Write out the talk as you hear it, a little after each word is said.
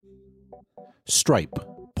Stripe,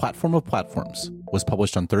 Platform of Platforms, was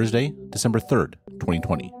published on Thursday, December 3rd,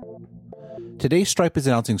 2020. Today, Stripe is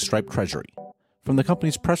announcing Stripe Treasury. From the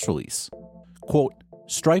company's press release, quote,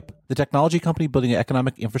 Stripe, the technology company building an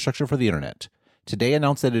economic infrastructure for the internet, today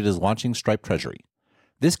announced that it is launching Stripe Treasury.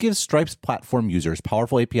 This gives Stripe's platform users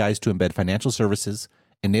powerful APIs to embed financial services,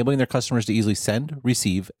 enabling their customers to easily send,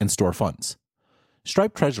 receive, and store funds.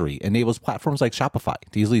 Stripe Treasury enables platforms like Shopify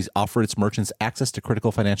to easily offer its merchants access to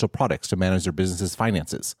critical financial products to manage their business's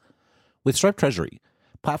finances. With Stripe Treasury,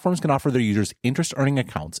 platforms can offer their users interest-earning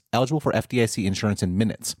accounts eligible for FDIC insurance in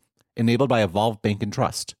minutes, enabled by Evolve Bank and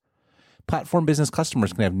Trust. Platform business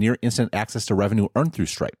customers can have near-instant access to revenue earned through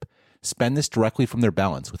Stripe, spend this directly from their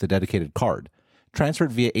balance with a dedicated card, transfer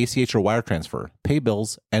it via ACH or wire transfer, pay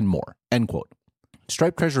bills, and more, end quote.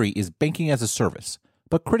 Stripe Treasury is banking as a service,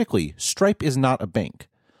 but critically, Stripe is not a bank.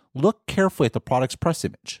 Look carefully at the product's press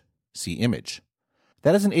image. See image.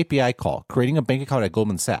 That is an API call creating a bank account at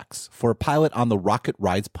Goldman Sachs for a pilot on the Rocket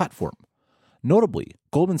Rides platform. Notably,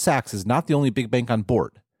 Goldman Sachs is not the only big bank on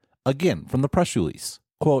board. Again, from the press release,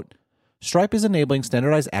 quote, Stripe is enabling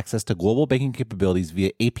standardized access to global banking capabilities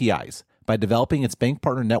via APIs by developing its bank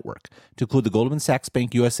partner network to include the Goldman Sachs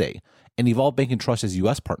Bank USA and Evolve Bank and Trust as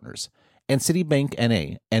U.S. partners, and Citibank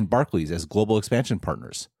N.A. and Barclays as global expansion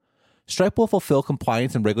partners. Stripe will fulfill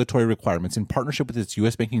compliance and regulatory requirements in partnership with its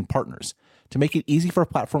U.S. banking partners to make it easy for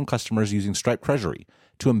platform customers using Stripe Treasury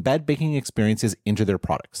to embed banking experiences into their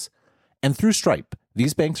products. And through Stripe,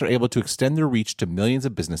 these banks are able to extend their reach to millions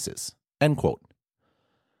of businesses, end quote.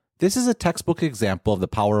 This is a textbook example of the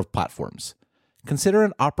power of platforms. Consider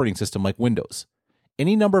an operating system like Windows.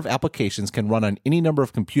 Any number of applications can run on any number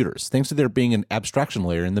of computers thanks to there being an abstraction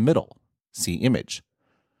layer in the middle. See image.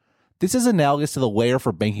 This is analogous to the layer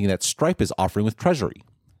for banking that Stripe is offering with Treasury.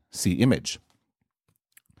 See image.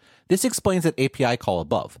 This explains that API call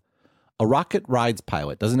above. A Rocket Rides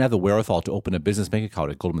pilot doesn't have the wherewithal to open a business bank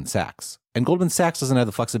account at Goldman Sachs, and Goldman Sachs doesn't have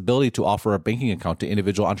the flexibility to offer a banking account to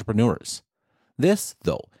individual entrepreneurs. This,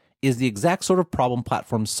 though, is the exact sort of problem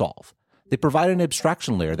platforms solve. They provide an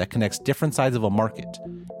abstraction layer that connects different sides of a market,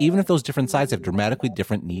 even if those different sides have dramatically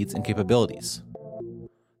different needs and capabilities.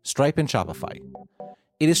 Stripe and Shopify.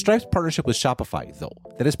 It is Stripe's partnership with Shopify, though,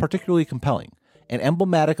 that is particularly compelling and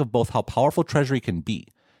emblematic of both how powerful Treasury can be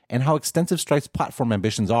and how extensive Stripe's platform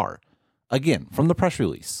ambitions are. Again, from the press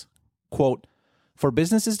release, quote, For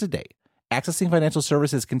businesses today, accessing financial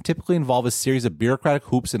services can typically involve a series of bureaucratic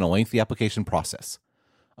hoops and a lengthy application process.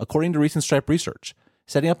 According to recent Stripe research,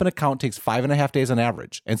 setting up an account takes 5.5 days on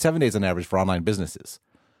average and 7 days on average for online businesses.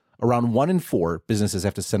 Around 1 in 4 businesses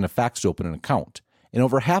have to send a fax to open an account, and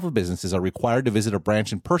over half of businesses are required to visit a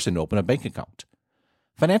branch in person to open a bank account.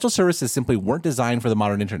 Financial services simply weren't designed for the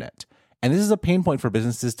modern internet, and this is a pain point for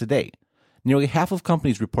businesses today. Nearly half of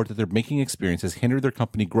companies report that their banking experience has hindered their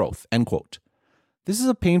company growth, end quote. This is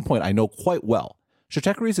a pain point I know quite well.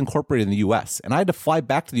 Stratechery is incorporated in the U.S., and I had to fly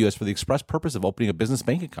back to the U.S. for the express purpose of opening a business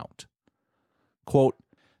bank account. Quote,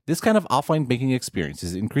 This kind of offline banking experience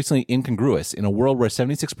is increasingly incongruous in a world where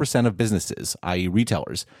 76% of businesses, i.e.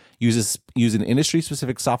 retailers, use an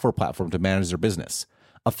industry-specific software platform to manage their business,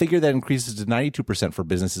 a figure that increases to 92% for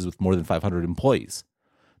businesses with more than 500 employees.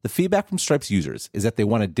 The feedback from Stripe's users is that they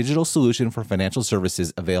want a digital solution for financial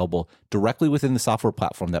services available directly within the software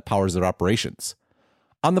platform that powers their operations.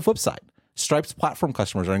 On the flip side, Stripe's platform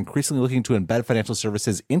customers are increasingly looking to embed financial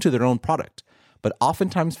services into their own product, but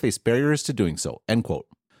oftentimes face barriers to doing so, end quote.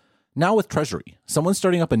 Now with Treasury, someone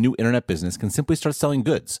starting up a new internet business can simply start selling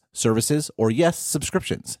goods, services, or yes,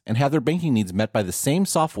 subscriptions, and have their banking needs met by the same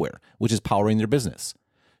software which is powering their business.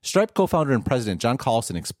 Stripe co-founder and president John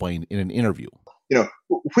Collison explained in an interview.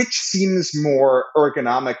 Which seems more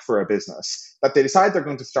ergonomic for a business? That they decide they're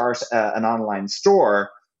going to start an online store,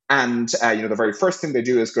 and the very first thing they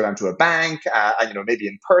do is go down to a bank, maybe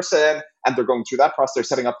in person, and they're going through that process. They're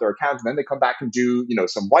setting up their account, and then they come back and do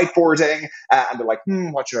some whiteboarding, and they're like,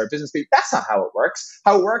 what should our business be? That's not how it works.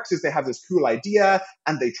 How it works is they have this cool idea,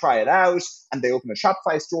 and they try it out, and they open a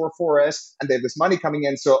Shopify store for it, and they have this money coming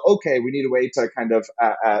in. So, okay, we need a way to kind of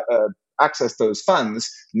access those funds.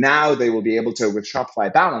 Now they will be able to, with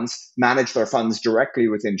Shopify Balance, manage their funds directly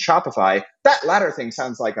within Shopify. That latter thing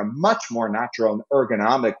sounds like a much more natural and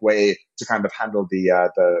ergonomic way to kind of handle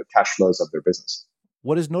the cash flows of their business.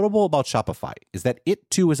 What is notable about Shopify is that it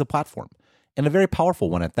too is a platform, and a very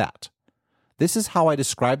powerful one at that. This is how I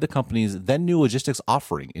described the company's then new logistics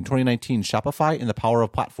offering in 2019, Shopify and the Power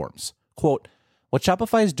of Platforms. Quote, What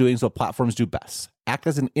Shopify is doing is what platforms do best, act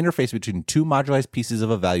as an interface between two modularized pieces of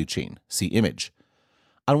a value chain, see image.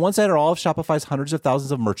 On one side are all of Shopify's hundreds of thousands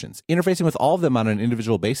of merchants. Interfacing with all of them on an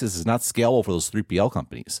individual basis is not scalable for those 3PL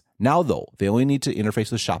companies. Now, though, they only need to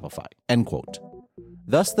interface with Shopify. End quote.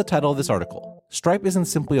 Thus, the title of this article. Stripe isn't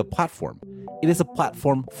simply a platform. It is a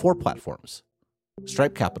platform for platforms.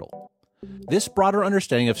 Stripe Capital. This broader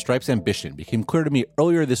understanding of Stripe's ambition became clear to me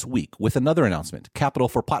earlier this week with another announcement, Capital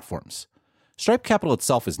for Platforms. Stripe Capital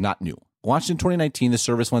itself is not new. Launched in 2019, the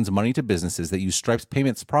service lends money to businesses that use Stripe's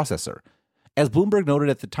payments processor. As Bloomberg noted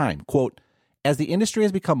at the time, quote, as the industry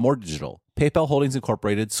has become more digital, PayPal Holdings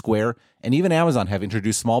Incorporated, Square, and even Amazon have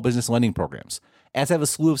introduced small business lending programs, as have a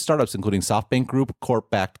slew of startups including SoftBank Group,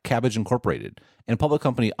 Corp-backed Kabbage Incorporated, and public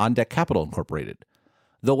company On Deck Capital Incorporated.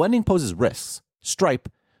 Though lending poses risks, Stripe,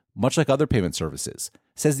 much like other payment services,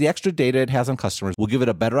 says the extra data it has on customers will give it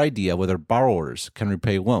a better idea whether borrowers can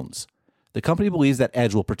repay loans. The company believes that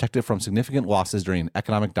edge will protect it from significant losses during an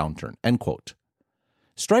economic downturn, end quote.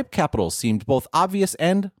 Stripe Capital seemed both obvious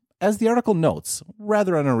and, as the article notes,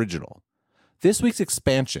 rather unoriginal. This week's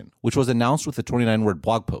expansion, which was announced with a 29-word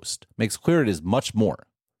blog post, makes clear it is much more.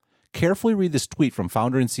 Carefully read this tweet from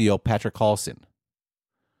founder and CEO Patrick Collison.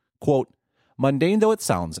 Quote, mundane though it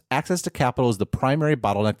sounds, access to capital is the primary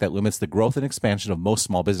bottleneck that limits the growth and expansion of most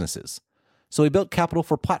small businesses. So we built Capital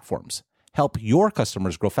for Platforms. Help your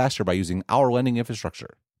customers grow faster by using our lending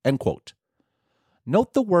infrastructure. End quote.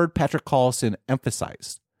 Note the word Patrick Collison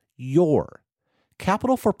emphasized, your.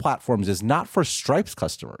 Capital for Platforms is not for Stripe's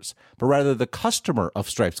customers, but rather the customer of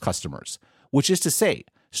Stripe's customers, which is to say,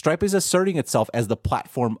 Stripe is asserting itself as the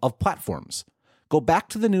platform of platforms. Go back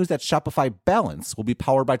to the news that Shopify Balance will be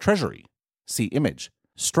powered by Treasury. See image.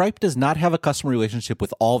 Stripe does not have a customer relationship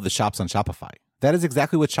with all of the shops on Shopify. That is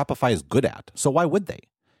exactly what Shopify is good at, so why would they?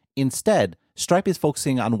 Instead, Stripe is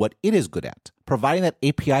focusing on what it is good at, providing that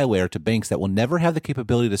API layer to banks that will never have the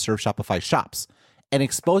capability to serve Shopify shops, and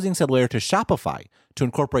exposing said layer to Shopify to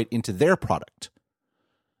incorporate into their product.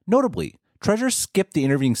 Notably, Treasure skipped the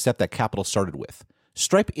intervening step that Capital started with.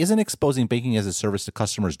 Stripe isn't exposing banking as a service to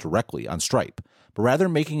customers directly on Stripe, but rather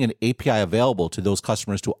making an API available to those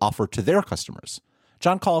customers to offer to their customers.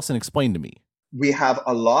 John Collison explained to me. We have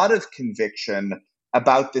a lot of conviction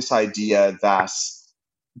about this idea that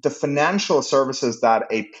the financial services that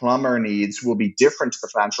a plumber needs will be different to the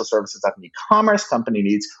financial services that an e-commerce company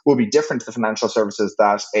needs, will be different to the financial services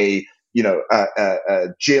that a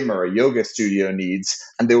gym or a yoga studio needs,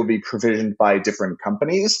 and they will be provisioned by different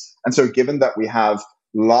companies. And so given that we have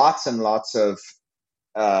lots and lots of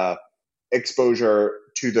exposure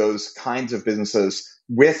to those kinds of businesses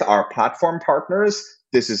with our platform partners,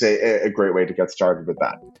 this is a great way to get started with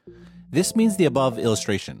that. This means the above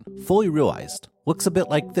illustration, fully realized, looks a bit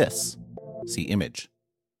like this. See image.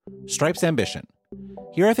 Stripe's ambition.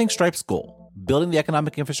 Here I think Stripe's goal, building the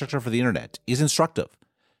economic infrastructure for the internet, is instructive.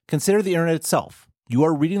 Consider the internet itself. You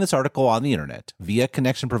are reading this article on the internet via a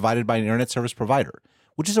connection provided by an internet service provider,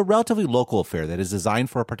 which is a relatively local affair that is designed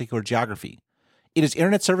for a particular geography. It is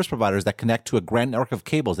internet service providers that connect to a grand network of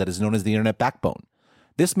cables that is known as the internet backbone.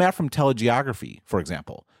 This map from Telegeography, for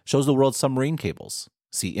example, shows the world's submarine cables.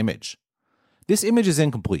 See image. This image is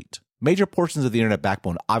incomplete. Major portions of the internet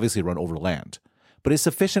backbone obviously run over land, but is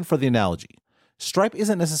sufficient for the analogy. Stripe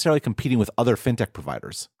isn't necessarily competing with other fintech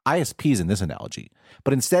providers, ISPs in this analogy,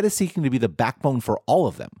 but instead is seeking to be the backbone for all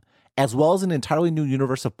of them, as well as an entirely new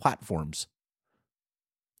universe of platforms.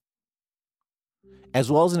 That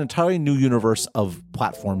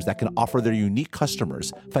can offer their unique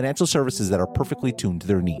customers financial services that are perfectly tuned to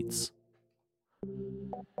their needs.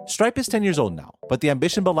 Stripe is 10 years old now, but the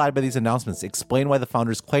ambition belied by these announcements explain why the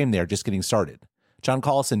founders claim they are just getting started. John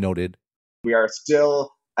Collison noted, we are still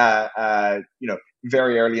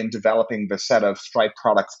very early in developing the set of Stripe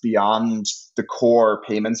products beyond the core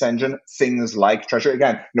payments engine, things like Treasury.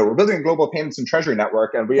 Again, we're building a global payments and treasury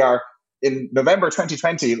network, and we are in November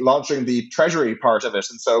 2020 launching the treasury part of it.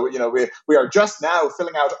 And so, we are just now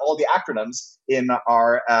filling out all the acronyms in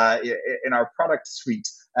our product suite.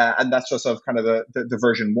 And that's just sort of kind of the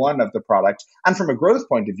version one of the product. And from a growth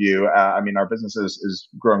point of view, our business is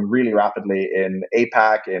growing really rapidly in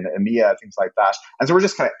APAC, in EMEA, things like that. And so we're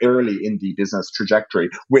just kind of early in the business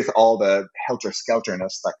trajectory with all the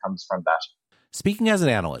helter-skelterness that comes from that. Speaking as an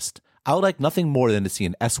analyst, I would like nothing more than to see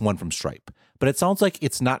an S1 from Stripe, but it sounds like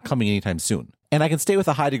it's not coming anytime soon. And I can state with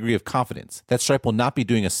a high degree of confidence that Stripe will not be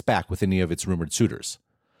doing a SPAC with any of its rumored suitors.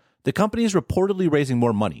 The company is reportedly raising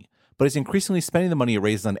more money, but is increasingly spending the money it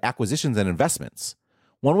raises on acquisitions and investments.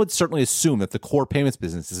 One would certainly assume that the core payments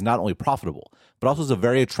business is not only profitable, but also has a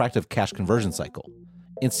very attractive cash conversion cycle.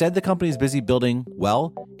 Instead, the company is busy building,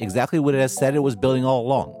 well, exactly what it has said it was building all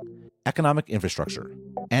along: economic infrastructure.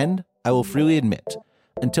 And, I will freely admit,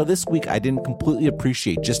 Until this week, I didn't completely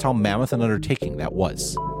appreciate just how mammoth an undertaking that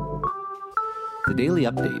was. The daily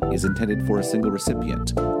update is intended for a single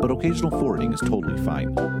recipient, but occasional forwarding is totally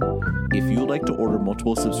fine. If you would like to order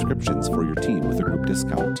multiple subscriptions for your team with a group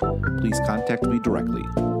discount, please contact me directly.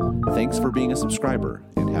 Thanks for being a subscriber,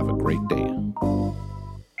 and have a great day.